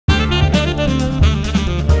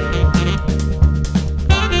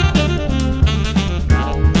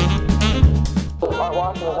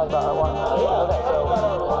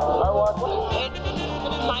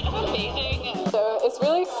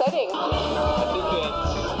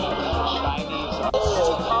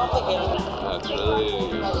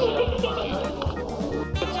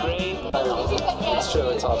It's true,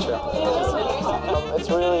 it's all true. It's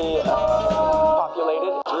really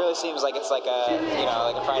populated. It really seems like it's like a, you know,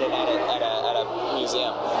 like a Friday night at a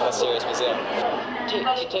museum, a serious museum. To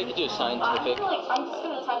take it to a scientific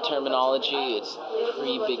terminology, it's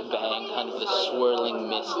pre-Big Bang, kind of the swirling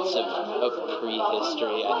mists of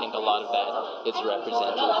prehistory. I think a lot of that is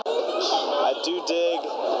represented. I do dig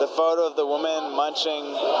the photo of the woman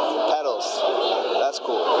munching petals. That's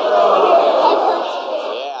cool.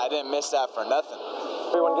 Yeah, I didn't miss that for nothing.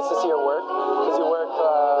 Everyone gets to see your work, because you work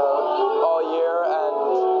all year and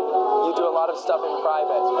you do a lot of stuff in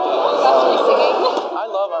private. That's for singing.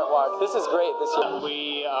 I love Art Walk. This is great this year.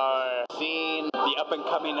 We are seeing the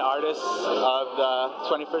up-and-coming artists of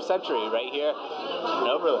the 21st century right here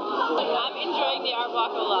in Oberlin. I'm enjoying the Art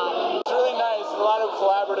Walk a lot. It's really nice. A lot of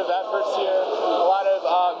collaborative efforts here, a lot of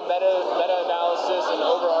meta-analysis and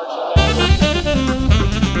overarching narrative.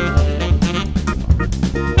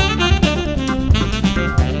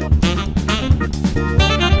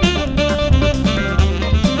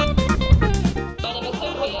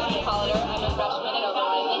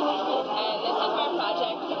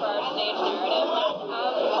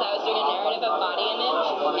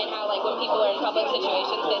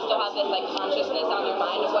 Situations, they still have this like consciousness on their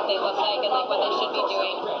mind of what they look like and like what they should be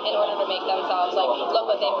doing in order to make themselves like look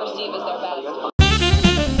what they perceive as their best.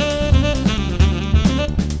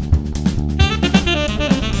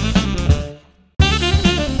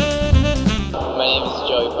 My name is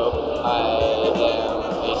Joey Pope. I am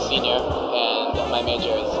a senior and my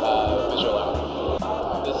major is visual art.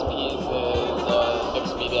 This piece is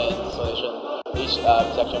mixed media installation. Each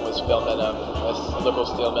section was filmed at a local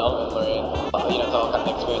steel mill in Lorraine. You know, it's all kind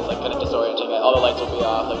of experience, like kind of disorienting. All the lights will be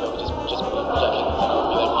off, like they'll just be projections, and it'll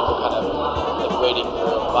be like people kind of like wading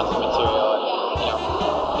through lots of material and you know,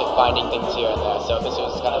 like finding things here and there. So this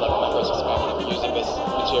was kind of like my first experiment of using this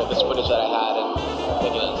material, this footage that I had, and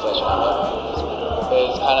making an installation of it.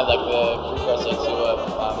 It's kind of like the precursor to a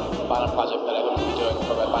final project that I hope to be doing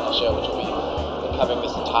for my final show, which will be covering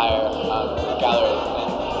this entire gallery and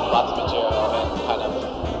lots of material and kind of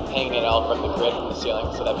hanging it all from the grid from the ceiling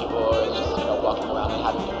so that people are just, you know, walking around and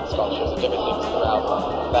having different sculptures and different things throughout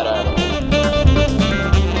that are...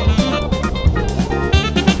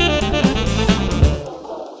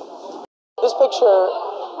 This picture,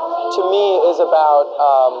 to me, is about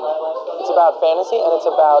it's about fantasy and it's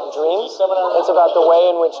about dreams. It's about the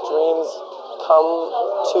way in which dreams come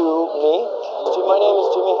to me. My name is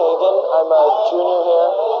Jimmy Hagan. I'm a junior here,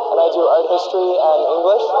 and I do art history and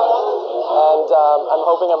English. And I'm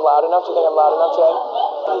hoping I'm loud enough. Do you think I'm loud enough, Jay?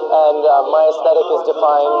 And my aesthetic is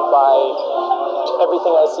defined by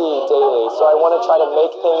everything I see daily. So I want to try to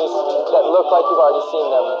make things that look like you've already seen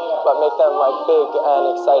them, but make them like big and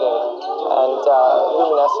exciting and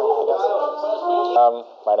luminescent, I guess.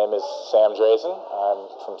 My name is Sam Drazen. I'm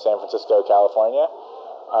from San Francisco, California.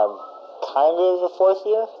 I'm kind of a fourth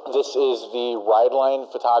year. This is the Rideline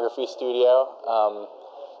Photography Studio.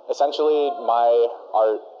 Essentially, my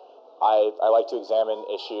art, I like to examine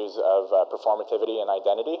issues of performativity and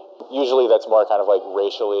identity. Usually that's more kind of like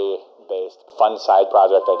racially based. Fun side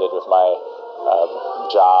project I did with my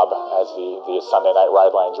job as the Sunday night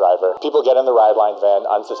Rideline driver. People get in the Rideline van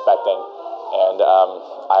unsuspecting, and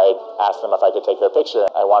I asked them if I could take their picture.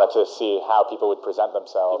 I wanted to see how people would present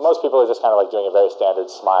themselves. Most people are just kind of like doing a very standard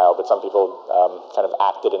smile, but some people kind of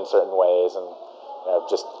acted in certain ways, and you know,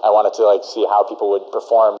 just I wanted to like see how people would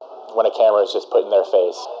perform when a camera is just put in their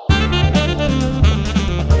face.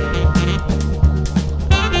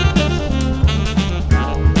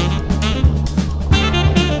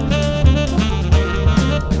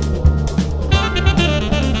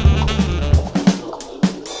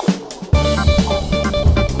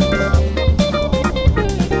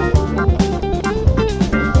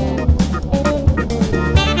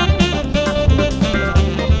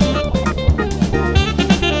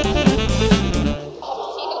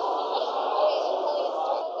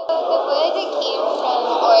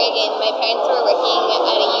 My parents were working at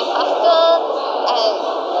a youth hostel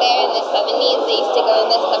there in the 70s. They used to go in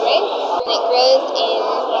the summers. And it grows in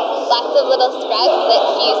lots of little sprouts that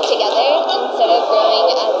fuse together instead of growing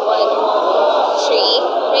as one tree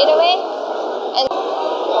right away. And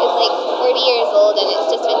it's like 40 years old and it's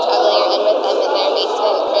just been traveling around with them in their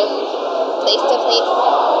basement from place to place.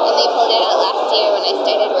 And they pulled it out last year when I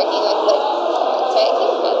started working with wood. That's where it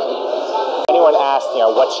came from. Anyone asked, you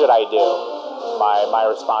know, what should I do? My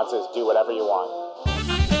response is do whatever you want.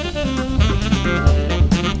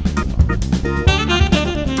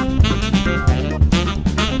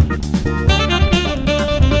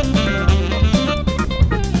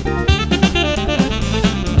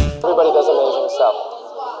 Everybody does amazing stuff.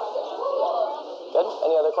 Good?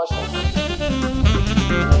 question.